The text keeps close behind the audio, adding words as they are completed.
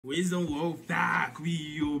WisdomWolf back.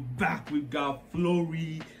 We got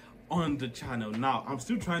Florrie on the channel. Now I'm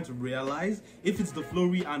still trying to realize if it's the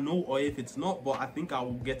Florrie I know or if it's not, but I think I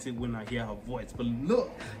will get it when I hear her voice. But look,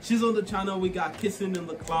 she's on the channel. We got Kissing in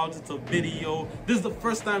the Clouds. It's a video. This is the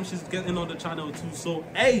first time she's getting on the channel too, so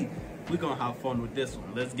hey, we're gonna have fun with this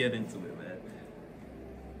one. Let's get into it, man.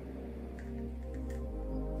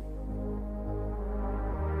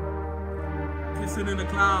 Kissing in the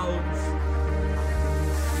Clouds.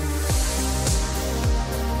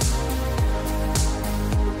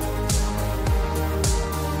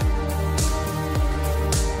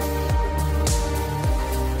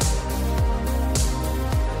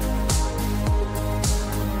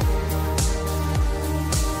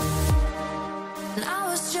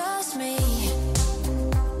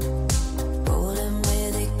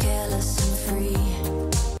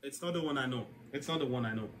 It's not the one I know. It's not the one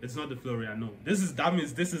I know. It's not the Florrie I know. That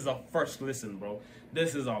means this is our first listen, bro.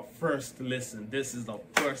 This is our first listen. This is the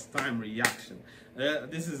first time reaction.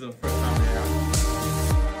 This is the first time reaction.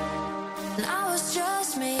 Now it's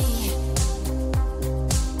just me,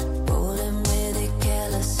 rolling with it,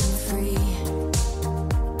 careless and free.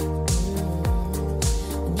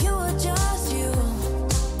 You were just you.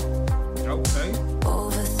 Okay.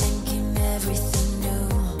 Overthinking everything.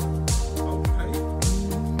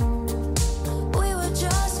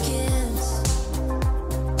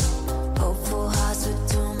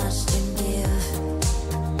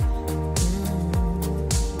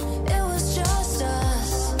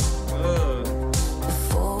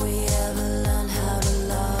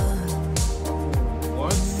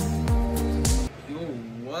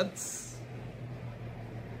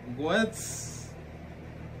 What?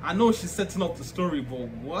 I know she's setting up the story, but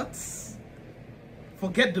what?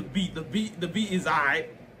 Forget the beat. The beat is alright.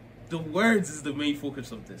 The words is the main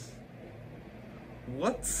focus of this.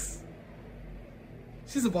 What?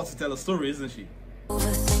 She's about to tell a story, isn't she?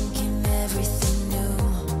 Overthinking everything new.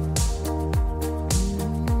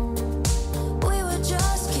 We were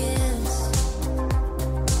just kids.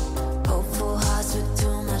 Hopeful hearts with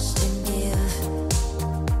too much to give.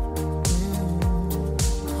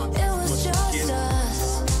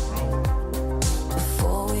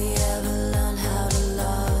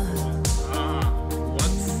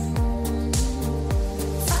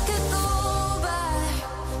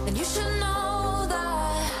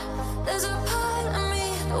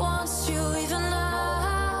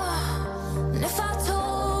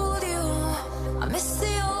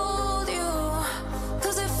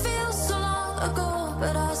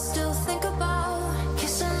 But I still think about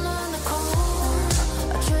kissing in the cold.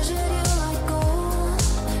 I treasured you like gold.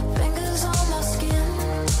 Fingers on my skin,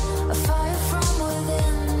 a fire from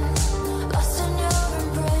within. Lost in your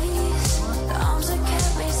embrace, the arms that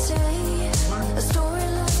kept me safe. A story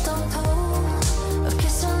left untold of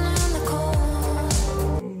kissing in the cold.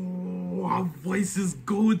 Oh, our voice is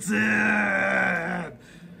goated.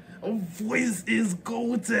 Our voice is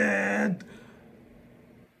goated.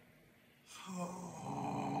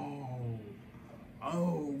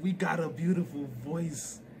 Oh, we got a beautiful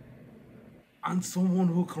voice and someone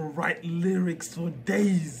who can write lyrics for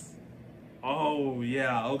days. Oh,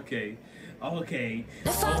 yeah, okay.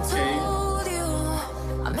 If I told you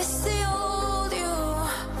I miss the old you,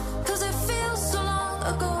 cause it feels so long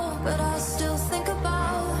ago, but I still think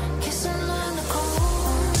about kissing in the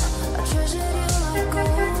cold. I treasured you like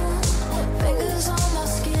gold. Fingers on my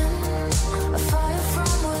skin, a fire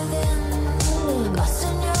from within. Lost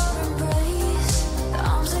in your embrace, the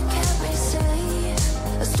arms that kept me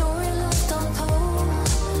safe. A story left untold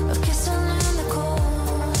of kissing in the cold.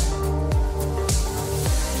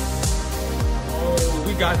 Oh,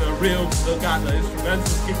 we got the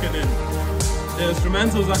instrumentals kicking in. The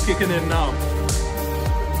instrumentals are kicking in now.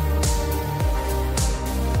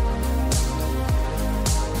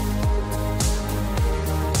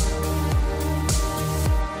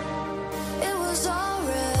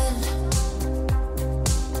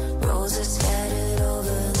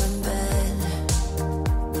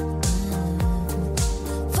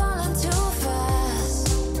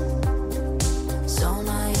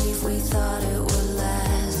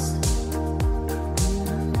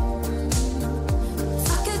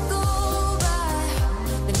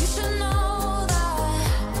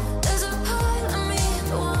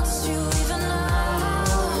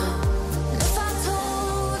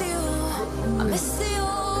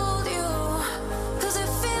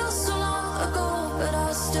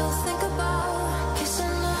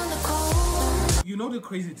 You know the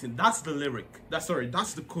crazy thing, that's the lyric. That's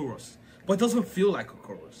the chorus. But it doesn't feel like a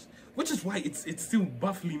chorus. Which is why it's still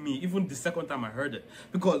baffling me, even the second time I heard it.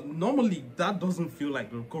 Because normally that doesn't feel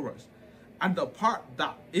like the chorus. And the part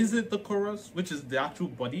that isn't the chorus, which is the actual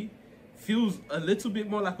body, feels a little bit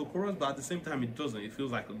more like a chorus, but at the same time it doesn't. It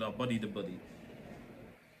feels like the body.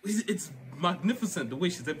 It's magnificent the way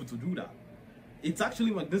she's able to do that. It's actually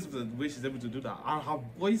magnificent the way she's able to do that. And her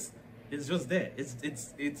voice is just there. It's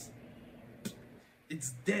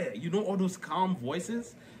there. You know, all those calm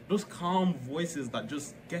voices? Those calm voices that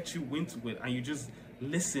just get you into it, and you just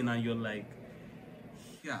listen and you're like,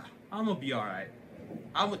 yeah, I'm gonna be alright.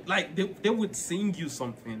 I would like they would sing you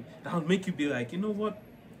something that would make you be like, you know what?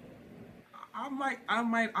 I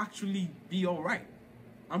might actually be alright.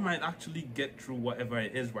 I might actually get through whatever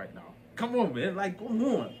it is right now. Come on, man. Like, come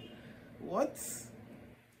on. What?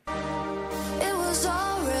 It was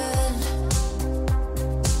all red,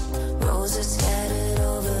 roses scattered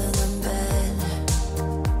over the bed,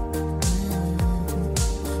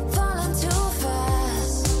 falling too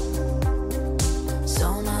fast,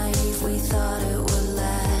 so naive we thought it would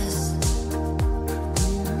last.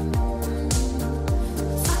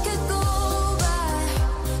 If I could go back,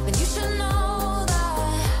 then you should know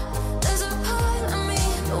that there's a part of me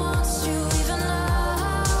that wants you even now.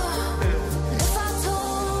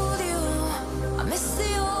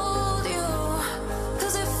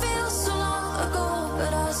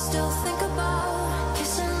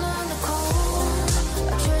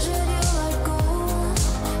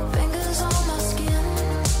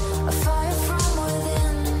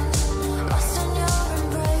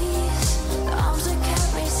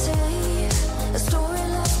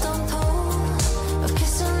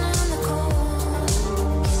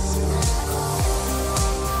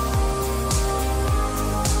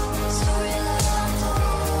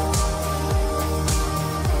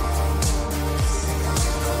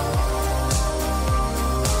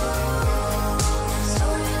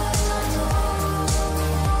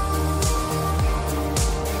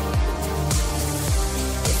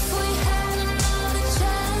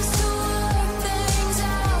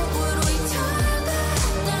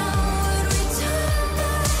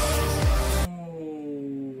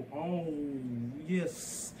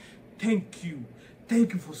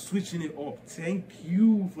 Thank you for switching it up. Thank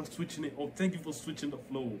you for switching it up. Thank you for switching the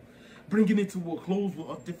flow. Bringing it to a close with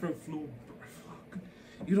a different flow. Fuck.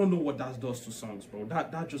 You don't know what that does to songs, bro.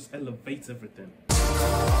 That just elevates everything.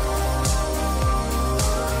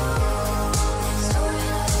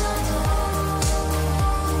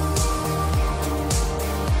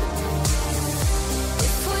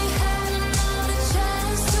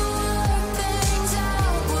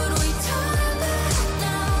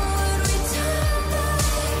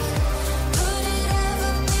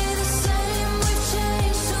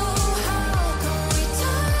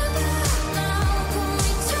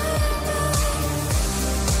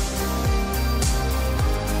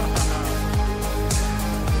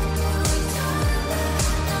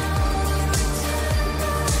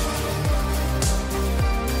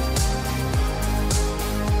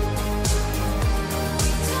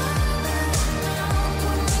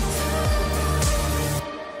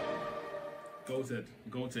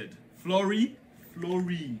 Goated. Florrie.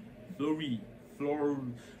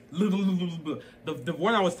 The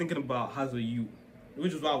one I was thinking about has a U,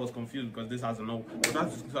 which is why I was confused because this has an O.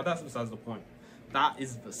 But that's besides the point. That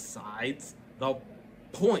is besides the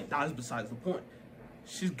point. That is besides the point.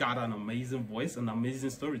 She's got an amazing voice and amazing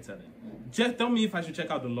storytelling. Just tell me if I should check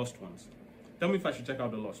out the Lost Ones. Tell me if I should check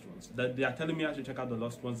out the Lost Ones. They are telling me I should check out the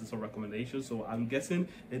Lost Ones. It's a recommendation, so I'm guessing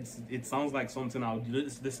it sounds like something I would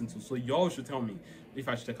listen to. So y'all should tell me if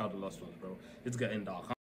I should check out the Lost Ones, bro. It's getting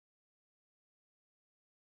dark.